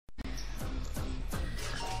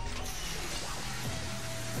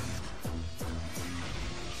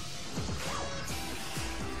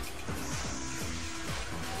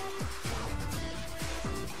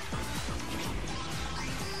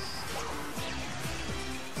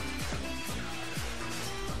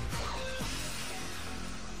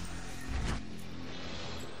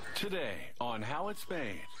Today on How It's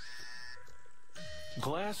Made.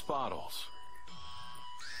 Glass bottles.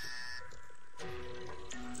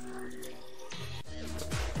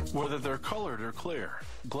 Whether they're colored or clear,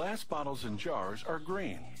 glass bottles and jars are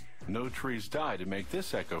green. No trees die to make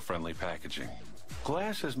this eco-friendly packaging.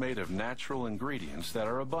 Glass is made of natural ingredients that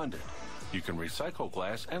are abundant. You can recycle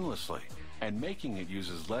glass endlessly, and making it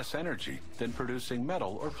uses less energy than producing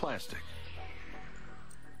metal or plastic.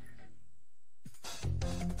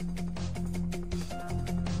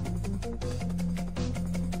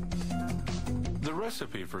 The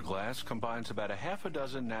recipe for glass combines about a half a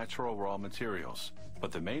dozen natural raw materials,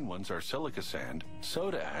 but the main ones are silica sand,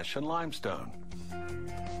 soda ash, and limestone.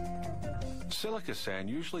 Silica sand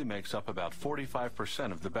usually makes up about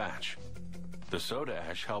 45% of the batch. The soda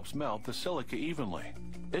ash helps melt the silica evenly.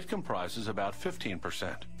 It comprises about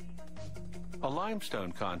 15%. A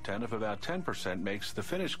limestone content of about 10% makes the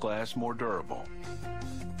finished glass more durable.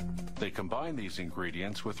 They combine these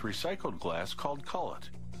ingredients with recycled glass called cullet.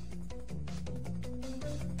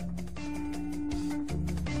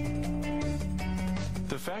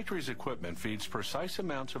 The factory's equipment feeds precise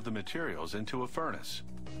amounts of the materials into a furnace.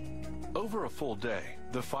 Over a full day,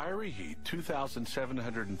 the fiery heat,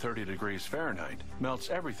 2,730 degrees Fahrenheit,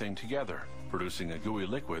 melts everything together, producing a gooey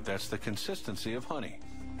liquid that's the consistency of honey.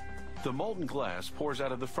 The molten glass pours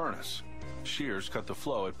out of the furnace. Shears cut the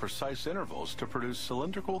flow at precise intervals to produce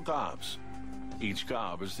cylindrical gobs. Each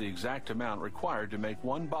gob is the exact amount required to make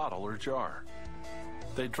one bottle or jar.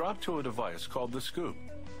 They drop to a device called the scoop.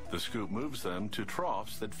 The scoop moves them to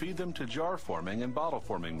troughs that feed them to jar forming and bottle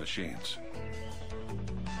forming machines.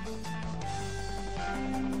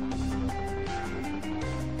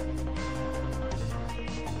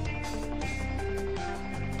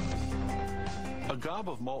 A gob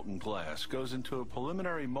of molten glass goes into a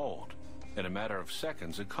preliminary mold. In a matter of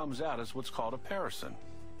seconds, it comes out as what's called a parison,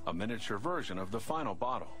 a miniature version of the final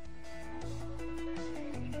bottle.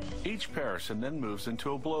 Each parison then moves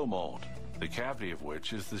into a blow mold, the cavity of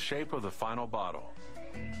which is the shape of the final bottle.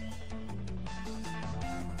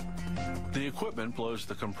 The equipment blows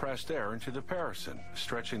the compressed air into the parison,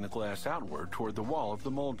 stretching the glass outward toward the wall of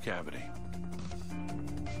the mold cavity.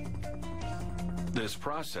 This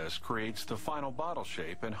process creates the final bottle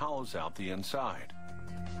shape and hollows out the inside.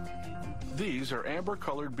 These are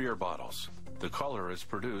amber-colored beer bottles. The color is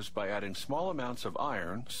produced by adding small amounts of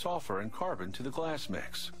iron, sulfur, and carbon to the glass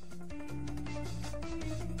mix.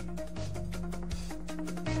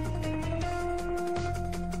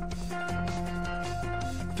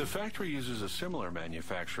 The factory uses a similar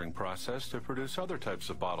manufacturing process to produce other types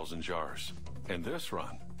of bottles and jars. In this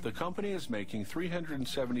run, the company is making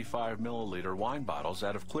 375 milliliter wine bottles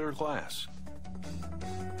out of clear glass.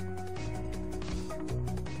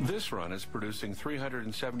 This run is producing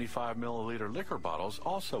 375 milliliter liquor bottles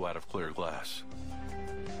also out of clear glass.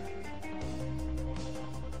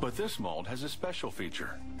 But this mold has a special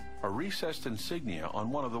feature, a recessed insignia on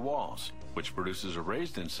one of the walls, which produces a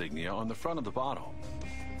raised insignia on the front of the bottle.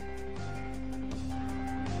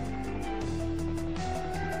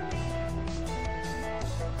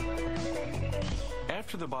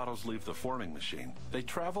 After the bottles leave the forming machine, they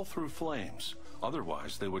travel through flames.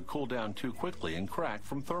 Otherwise, they would cool down too quickly and crack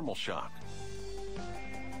from thermal shock.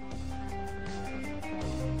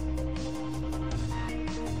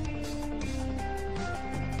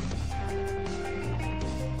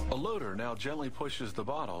 A loader now gently pushes the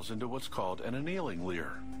bottles into what's called an annealing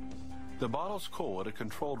leer. The bottles cool at a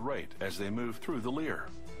controlled rate as they move through the leer.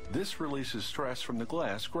 This releases stress from the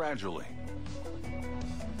glass gradually.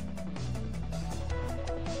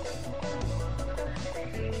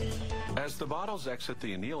 As the bottles exit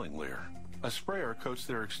the annealing leer, a sprayer coats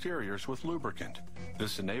their exteriors with lubricant.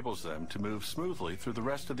 This enables them to move smoothly through the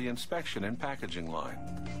rest of the inspection and packaging line.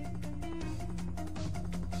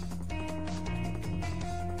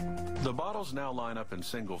 The bottles now line up in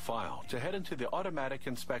single file to head into the automatic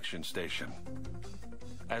inspection station.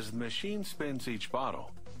 As the machine spins each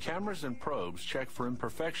bottle, cameras and probes check for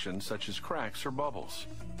imperfections such as cracks or bubbles.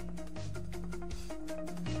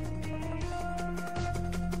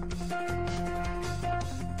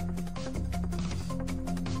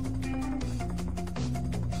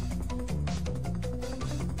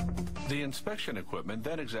 The inspection equipment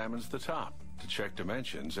then examines the top to check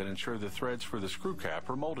dimensions and ensure the threads for the screw cap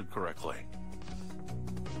are molded correctly.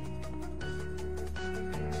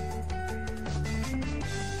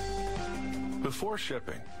 Before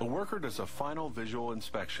shipping, a worker does a final visual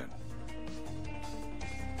inspection.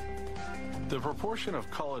 The proportion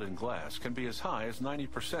of cullet in glass can be as high as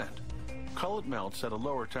 90%. Cullet melts at a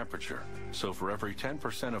lower temperature, so for every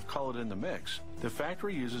 10% of cullet in the mix, the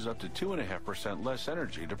factory uses up to 2.5% less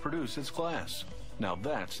energy to produce its glass. Now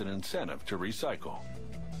that's an incentive to recycle.